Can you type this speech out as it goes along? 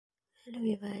Hello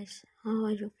viewers, how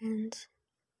are you friends?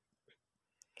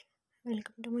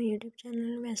 Welcome to my YouTube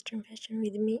channel Western Fashion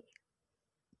with me.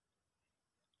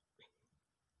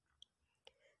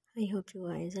 I hope you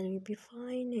guys will be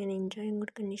fine and enjoying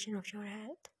good condition of your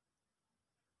health.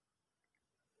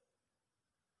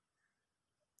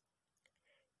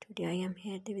 Today I am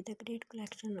here with a great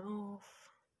collection of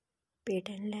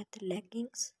patent leather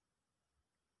leggings.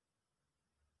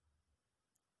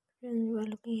 Friends, you are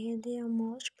looking here, they are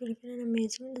most beautiful and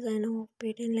amazing design of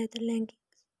patent leather leggings.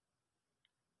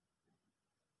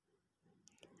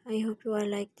 I hope you all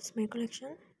like this my collection.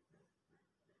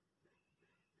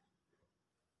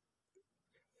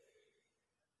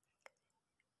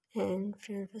 And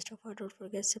friends, first of all, don't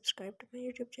forget to subscribe to my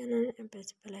YouTube channel and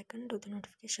press the bell icon to the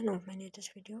notification of my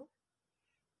latest video.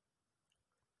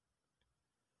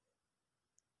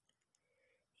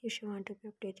 If you want to be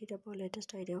updated about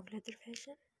latest idea of leather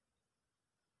fashion,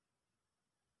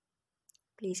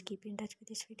 please keep in touch with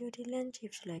this video till end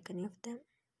if you like any of them.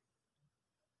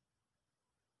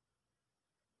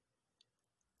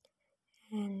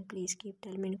 And please keep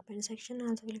telling me in the comment section,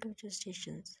 also will give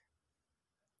suggestions.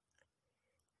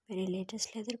 Very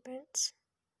latest leather pants,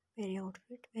 very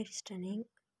outfit, very stunning,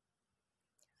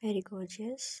 very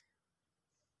gorgeous.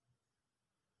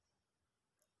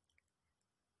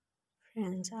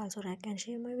 Friends, also like and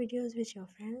share my videos with your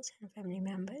friends and family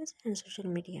members and social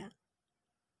media.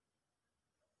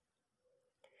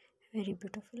 Very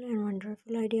beautiful and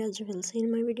wonderful ideas you will see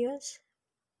in my videos.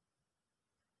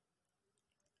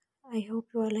 I hope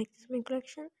you all like this my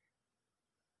collection.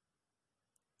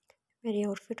 Very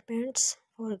outfit pants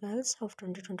for girls of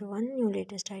 2021, new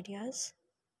latest ideas.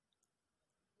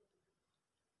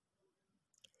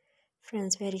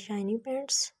 Friends, very shiny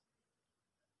pants,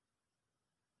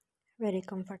 very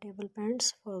comfortable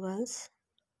pants for girls.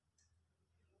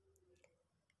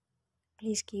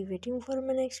 Please keep waiting for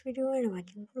my next video and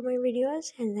watching for my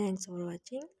videos, and thanks for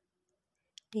watching.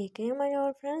 Take care my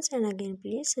all friends, and again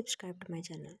please subscribe to my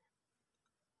channel.